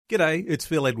G'day, it's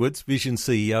Phil Edwards, Vision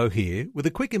CEO here, with a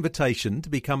quick invitation to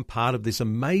become part of this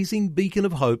amazing beacon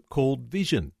of hope called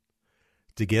Vision.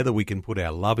 Together we can put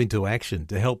our love into action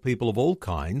to help people of all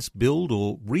kinds build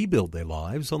or rebuild their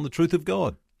lives on the truth of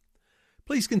God.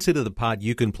 Please consider the part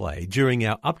you can play during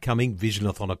our upcoming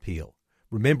Visionathon appeal,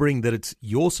 remembering that it's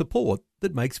your support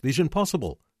that makes Vision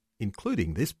possible,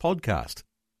 including this podcast.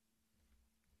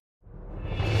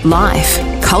 Life,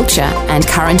 culture and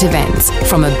current events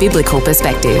from a biblical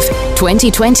perspective.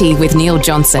 2020 with Neil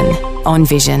Johnson on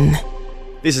Vision.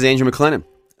 This is Andrew McLennan.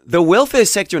 The welfare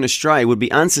sector in Australia would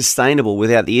be unsustainable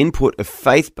without the input of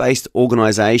faith-based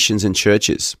organisations and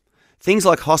churches. Things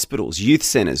like hospitals, youth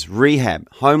centres, rehab,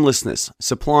 homelessness,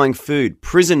 supplying food,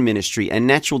 prison ministry and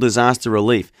natural disaster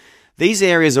relief. These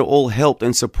areas are all helped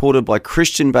and supported by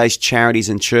Christian-based charities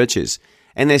and churches,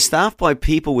 and they're staffed by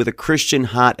people with a Christian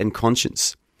heart and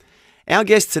conscience. Our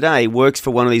guest today works for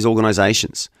one of these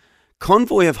organisations.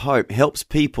 Convoy of Hope helps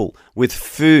people with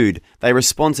food. They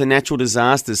respond to natural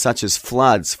disasters such as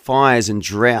floods, fires and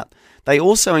drought. They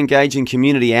also engage in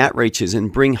community outreaches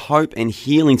and bring hope and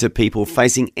healing to people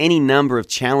facing any number of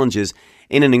challenges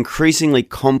in an increasingly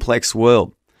complex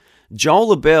world.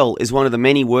 Joel Abel is one of the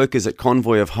many workers at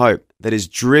Convoy of Hope that is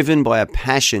driven by a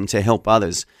passion to help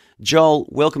others. Joel,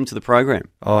 welcome to the program.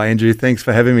 Oh, Andrew, thanks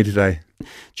for having me today.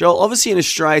 Joel, obviously in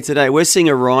Australia today, we're seeing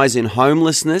a rise in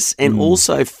homelessness and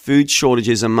also food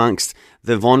shortages amongst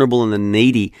the vulnerable and the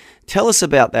needy. Tell us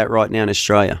about that right now in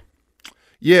Australia.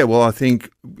 Yeah, well, I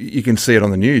think you can see it on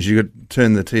the news. You could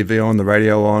turn the TV on, the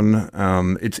radio on.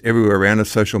 It's everywhere around us.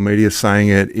 Social media saying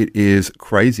it. It is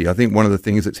crazy. I think one of the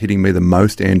things that's hitting me the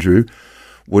most, Andrew,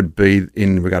 would be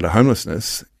in regard to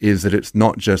homelessness is that it's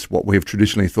not just what we've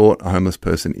traditionally thought a homeless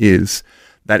person is.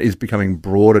 That is becoming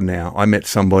broader now. I met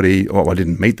somebody, I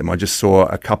didn't meet them. I just saw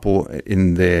a couple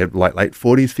in their late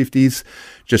 40s, 50s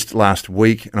just last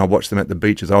week, and I watched them at the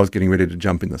beach as I was getting ready to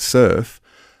jump in the surf.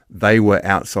 They were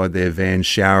outside their van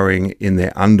showering in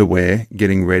their underwear,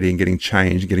 getting ready and getting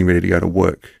changed, getting ready to go to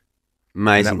work.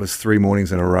 Amazing. And that was 3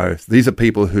 mornings in a row. These are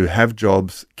people who have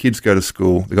jobs, kids go to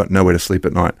school, they've got nowhere to sleep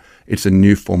at night. It's a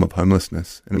new form of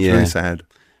homelessness, and it's really sad.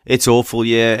 It's awful,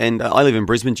 yeah. And I live in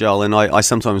Brisbane, Joel, and I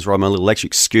sometimes ride my little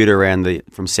electric scooter around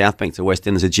from South Bank to West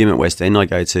End. There's a gym at West End I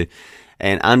go to.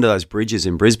 And under those bridges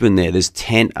in Brisbane there's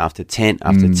tent after tent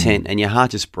after tent. And your heart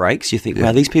just breaks. You think,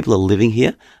 wow, these people are living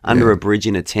here under a bridge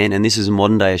in a tent. And this is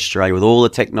modern day Australia with all the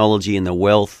technology and the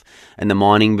wealth and the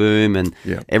mining boom and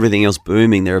everything else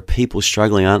booming. There are people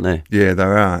struggling, aren't there? Yeah,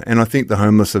 there are. And I think the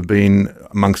homeless have been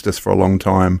amongst us for a long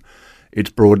time. It's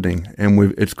broadening,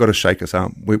 and it's got to shake us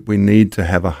up. We need to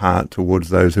have a heart towards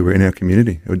those who are in our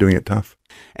community, who are doing it tough.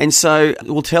 And so,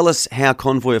 well, tell us how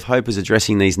Convoy of Hope is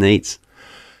addressing these needs.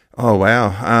 Oh,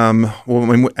 wow.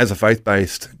 Well, as a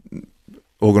faith-based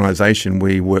organisation,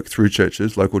 we work through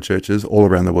churches, local churches all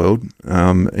around the world.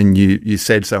 And you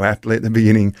said so aptly at the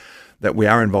beginning that we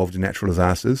are involved in natural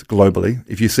disasters globally.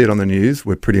 If you see it on the news,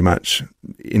 we're pretty much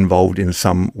involved in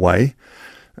some way.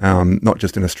 Not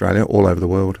just in Australia, all over the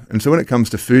world. And so when it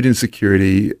comes to food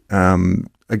insecurity,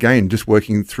 again, just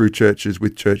working through churches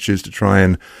with churches to try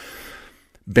and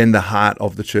bend the heart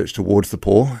of the church towards the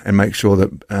poor and make sure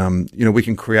that, we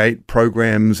can create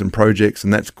programs and projects,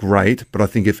 and that's great. But I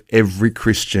think if every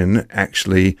Christian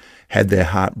actually had their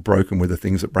heart broken with the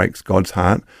things that breaks God's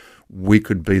heart, we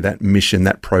could be that mission,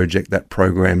 that project, that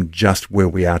program just where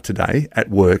we are today, at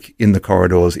work, in the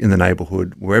corridors, in the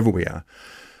neighbourhood, wherever we are.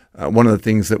 One of the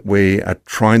things that we are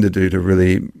trying to do to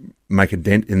really make a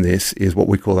dent in this is what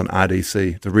we call an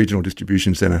RDC, the Regional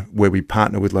Distribution Centre, where we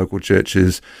partner with local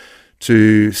churches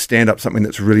to stand up something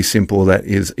that's really simple, that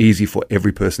is easy for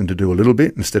every person to do a little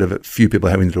bit instead of a few people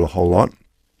having to do a whole lot.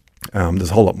 There's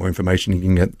a whole lot more information you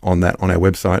can get on that on our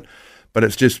website. But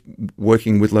it's just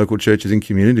working with local churches and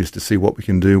communities to see what we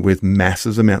can do with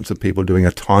massive amounts of people doing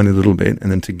a tiny little bit,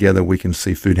 and then together we can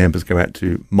see food hampers go out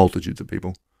to multitudes of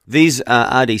people. These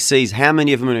RDCs, how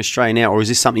many of them are in Australia now, or is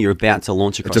this something you're about to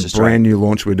launch across Australia? It's a brand new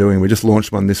launch we're doing. We just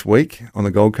launched one this week on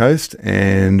the Gold Coast,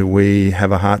 and we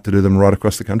have a heart to do them right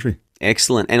across the country.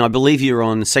 Excellent. And I believe you're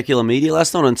on secular media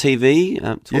last night on TV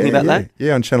talking about that?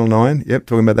 Yeah, on Channel 9. Yep,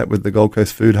 talking about that with the Gold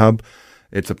Coast Food Hub.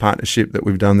 It's a partnership that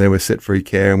we've done there with Set Free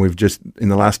Care, and we've just, in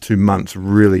the last 2 months,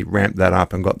 really ramped that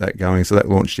up and got that going. So that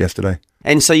launched yesterday.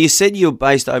 And so you said you're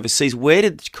based overseas. Where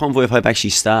did Convoy of Hope actually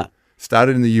start?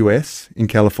 Started in the US, in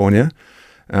California.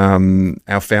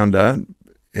 Our founder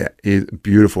is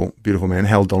beautiful, beautiful man,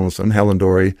 Hal Donaldson, Hal and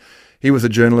Dory. He was a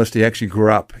journalist. He actually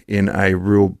grew up in a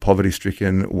real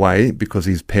poverty-stricken way because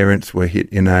his parents were hit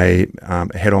in a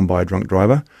head-on by a drunk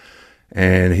driver.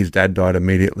 and his dad died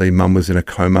immediately. Mum was in a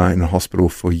coma in a hospital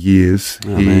for years.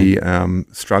 He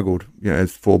struggled.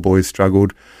 As 4 boys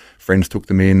struggled. Friends took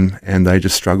them in, and they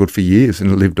just struggled for years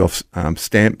and lived off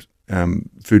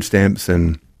food stamps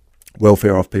and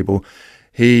welfare off people.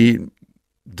 He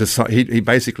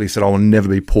basically said, I will never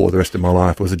be poor the rest of my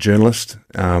life. Was a journalist,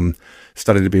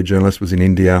 studied to be a journalist, was in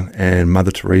India, and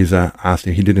Mother Teresa asked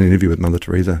him, he did an interview with Mother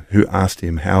Teresa, who asked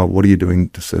him, what are you doing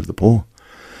to serve the poor?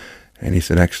 And he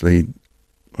said, actually,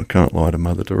 I can't lie to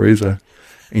Mother Teresa.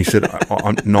 And he said,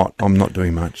 I'm not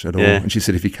doing much at all. Yeah. And she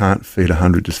said, if you can't feed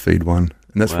 100, just feed one.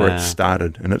 And that's where Wow. it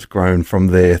started, and it's grown from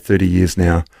there 30 years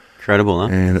now. Incredible, huh?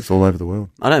 And it's all over the world.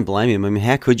 I don't blame him. I mean,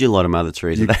 how could you lie to Mother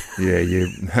Teresa?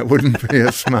 That wouldn't be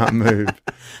a smart move.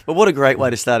 But what a great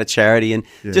way to start a charity. And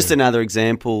just another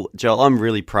example, Joel, I'm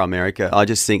really pro-America. I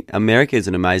just think America is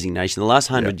an amazing nation. The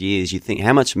last 100 years, you think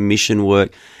how much mission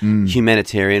work,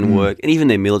 humanitarian work, and even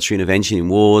their military intervention in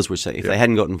wars, which if they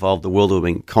hadn't got involved, the world would have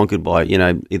been conquered by,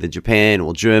 either Japan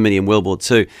or Germany in World War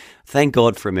II. Thank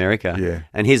God for America. Yeah.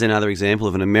 And here's another example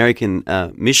of an American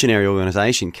missionary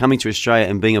organisation coming to Australia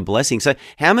and being a blessing. So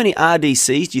how many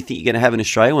RDCs do you think you're going to have in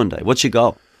Australia one day? What's your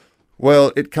goal?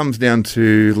 Well, it comes down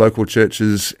to local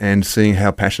churches and seeing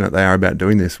how passionate they are about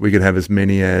doing this. We could have as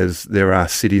many as there are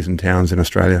cities and towns in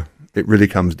Australia. It really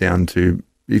comes down to,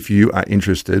 if you are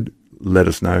interested, let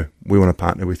us know. We want to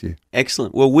partner with you.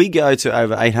 Excellent. Well, we go to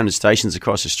over 800 stations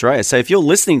across Australia. So if you're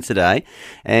listening today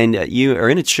and you are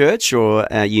in a church or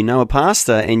you know a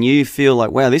pastor and you feel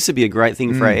like, wow, this would be a great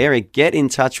thing for our area, get in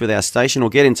touch with our station or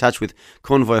get in touch with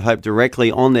Convoy of Hope directly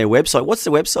on their website. What's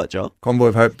the website, Joel?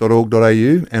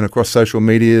 convoyofhope.org.au, and across social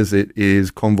medias it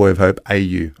is Convoy of Hope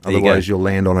AU. Otherwise you'll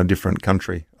land on a different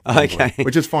country. Okay.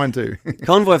 Which is fine too.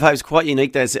 Convoy of Hope is quite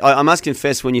unique. I must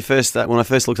confess, when I first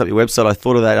looked up your website, I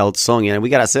thought of that old song. We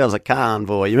got ourselves a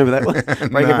Convoy. You remember that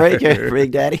one? Break it,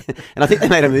 Big Daddy. And I think they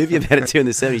made a movie about it too in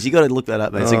the 70s. You got to look that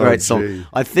up, man. It's a great song.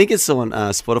 I think it's on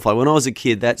Spotify. When I was a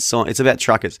kid, that song, it's about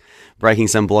truckers breaking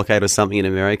some blockade or something in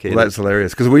America. Well, that's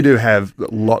hilarious, because we do have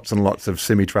lots and lots of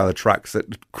semi-trailer trucks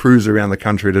that cruise around the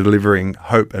country delivering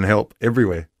hope and help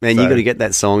everywhere. Man, you got to get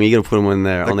that song. You got to put them on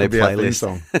their playlist.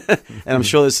 Song. And I'm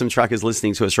sure there's some truckers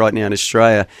listening to us right now in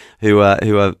Australia who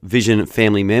are Vision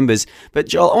family members. But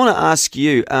Joel, I want to ask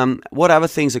you, what other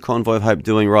things are Convoy of Hope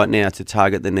doing right now to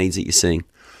target the needs that you're seeing?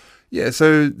 Yeah,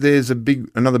 so there's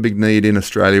another big need in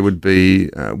Australia would be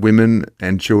women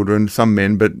and children, some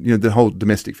men, but the whole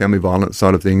domestic family violence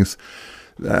side of things.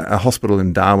 A hospital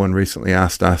in Darwin recently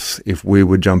asked us if we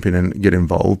would jump in and get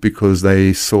involved, because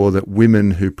they saw that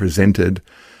women who presented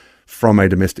from a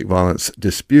domestic violence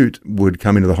dispute would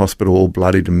come into the hospital all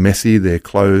bloodied and messy, their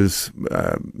clothes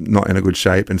not in a good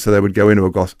shape, and so they would go into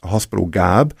a hospital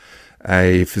garb.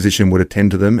 A physician would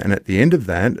attend to them, and at the end of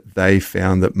that, they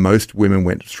found that most women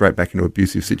went straight back into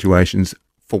abusive situations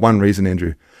for one reason,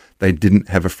 Andrew. They didn't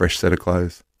have a fresh set of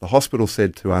clothes. The hospital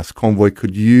said to us, Convoy,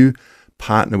 could you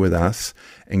partner with us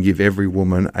and give every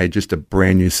woman just a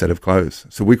brand new set of clothes?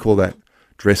 So we call that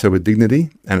Dress Her With Dignity,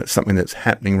 and it's something that's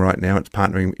happening right now. It's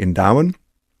partnering in Darwin.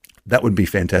 That would be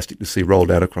fantastic to see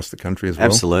rolled out across the country as well.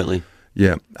 Absolutely.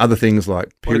 Yeah. Other things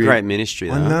like What a great ministry,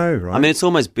 though. I know, right? I mean, it's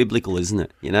almost biblical, isn't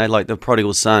it? Like the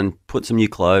prodigal son, put some new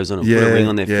clothes on, put a ring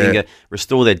on their finger,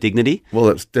 restore their dignity. Well,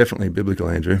 it's definitely biblical,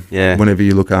 Andrew. Yeah. Whenever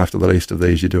you look after the least of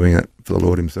these, you're doing it for the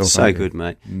Lord himself. So good,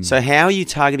 mate. So how are you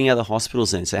targeting other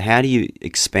hospitals then? So how do you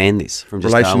expand this from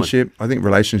just relationship? I think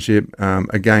relationship,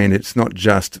 again, it's not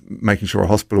just making sure a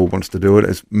hospital wants to do it,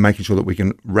 it's making sure that we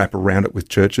can wrap around it with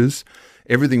churches.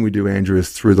 Everything we do, Andrew,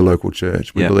 is through the local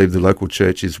church. We believe the local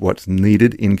church is what's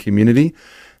needed in community,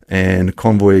 and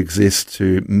Convoy exists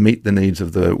to meet the needs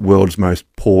of the world's most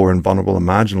poor and vulnerable and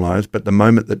marginalised. But the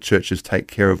moment that churches take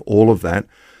care of all of that,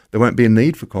 there won't be a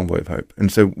need for Convoy of Hope.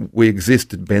 And so we exist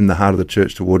to bend the heart of the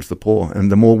church towards the poor.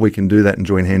 And the more we can do that and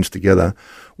join hands together,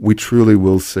 we truly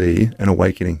will see an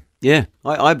awakening. Yeah,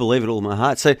 I believe it all in my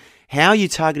heart. So how are you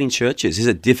targeting churches? Is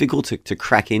it difficult to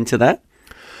crack into that?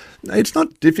 It's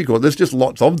not difficult. There's just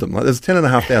lots of them. Like, there's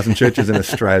 10,500 churches in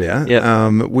Australia.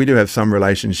 We do have some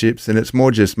relationships, and it's more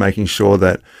just making sure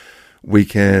that we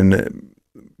can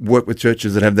work with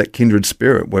churches that have that kindred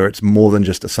spirit where it's more than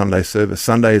just a Sunday service.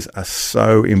 Sundays are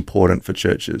so important for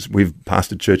churches. We've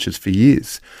pastored churches for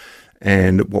years,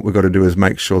 and what we've got to do is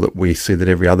make sure that we see that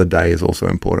every other day is also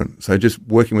important. So just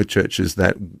working with churches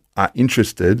that are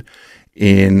interested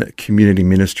in community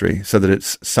ministry so that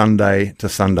it's Sunday to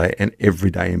Sunday and every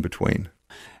day in between.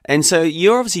 And so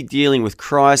you're obviously dealing with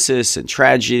crisis and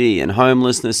tragedy and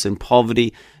homelessness and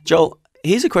poverty. Joel,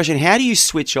 here's a question. How do you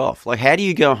switch off? Like, how do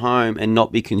you go home and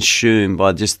not be consumed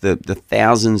by just the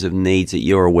thousands of needs that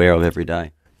you're aware of every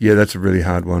day? Yeah, that's a really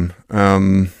hard one.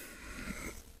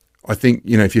 I think,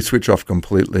 if you switch off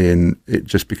completely and it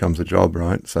just becomes a job,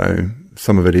 right? So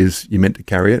some of it is you're meant to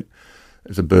carry it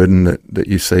as a burden that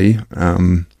you see.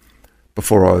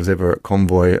 Before I was ever at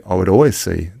Convoy, I would always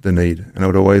see the need and I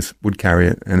would carry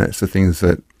it. And it's the things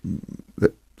that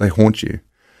they haunt you.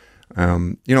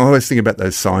 I always think about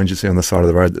those signs you see on the side of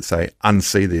the road that say,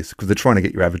 unsee this, because they're trying to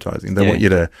get you advertising. They want you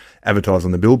to advertise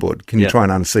on the billboard. Can you try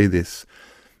and unsee this?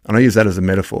 And I use that as a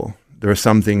metaphor. There are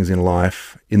some things in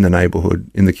life, in the neighbourhood,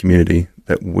 in the community,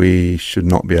 that we should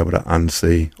not be able to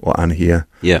unsee or unhear.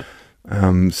 Yeah.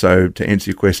 So to answer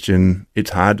your question,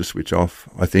 it's hard to switch off.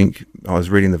 I think I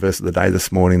was reading the verse of the day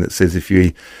this morning that says,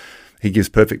 He gives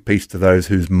perfect peace to those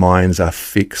whose minds are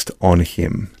fixed on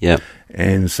him. Yeah.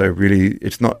 And so really,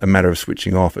 it's not a matter of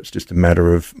switching off. It's just a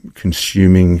matter of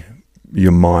consuming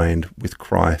your mind with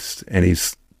Christ and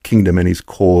his kingdom and his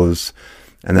cause.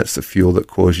 And that's the fuel that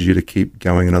causes you to keep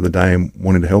going another day and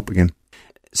wanting to help again.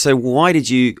 So why did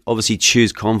you obviously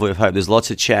choose Convoy of Hope? There's lots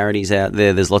of charities out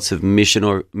there. There's lots of missions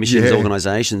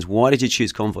organisations. Why did you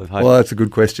choose Convoy of Hope? Well, that's a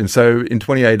good question. So in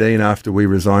 2018, after we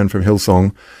resigned from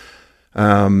Hillsong,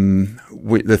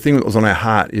 the thing that was on our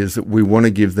heart is that we want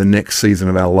to give the next season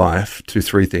of our life to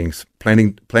three things: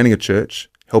 planting a church,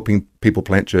 helping people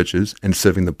plant churches, and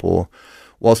serving the poor.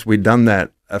 Whilst we'd done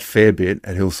that a fair bit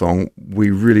at Hillsong, we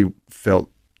really felt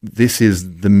this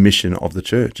is the mission of the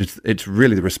church. It's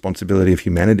really the responsibility of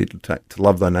humanity to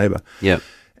love thy neighbour. Yeah.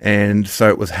 And so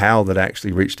it was Hal that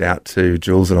actually reached out to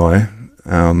Jules and I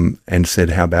and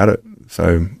said, how about it?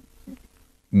 So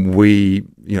we,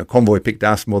 Convoy picked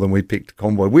us more than we picked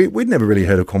Convoy. We'd never really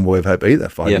heard of Convoy of Hope either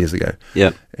 5 years ago.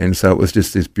 Yeah. And so it was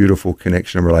just this beautiful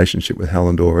connection and relationship with Hal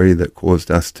and Dory that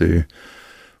caused us to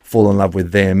fall in love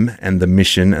with them and the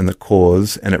mission and the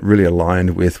cause, and it really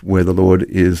aligned with where the Lord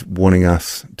is wanting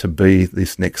us to be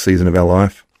this next season of our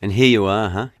life. And here you are,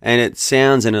 huh? And it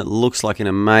sounds and it looks like an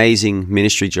amazing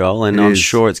ministry, Joel, and I'm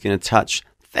sure it's going to touch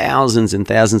thousands and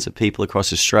thousands of people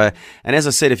across Australia. And as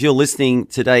I said, if you're listening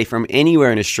today from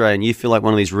anywhere in Australia and you feel like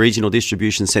one of these regional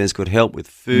distribution centres could help with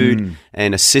food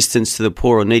and assistance to the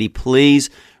poor or needy, please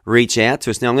reach out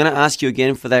to us. Now, I'm going to ask you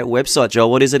again for that website,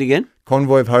 Joel. What is it again?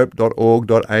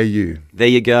 convoyofhope.org.au. There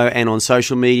you go. And on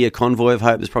social media, Convoy of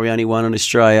Hope, there's probably only one in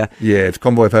Australia. Yeah, it's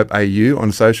Convoy of Hope AU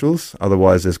on socials.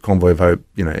 Otherwise, there's Convoy of Hope,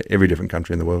 every different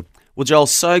country in the world. Well, Joel,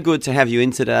 so good to have you in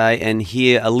today and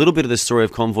hear a little bit of the story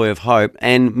of Convoy of Hope.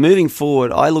 And moving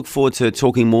forward, I look forward to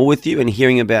talking more with you and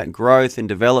hearing about growth and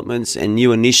developments and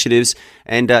new initiatives,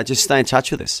 and just stay in touch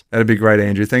with us. That'd be great,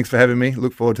 Andrew. Thanks for having me.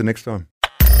 Look forward to next time.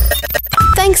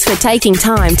 Thanks for taking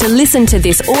time to listen to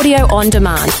this audio on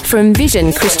demand from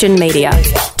Vision Christian Media.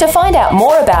 To find out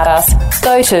more about us,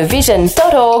 go to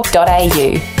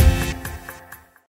vision.org.au.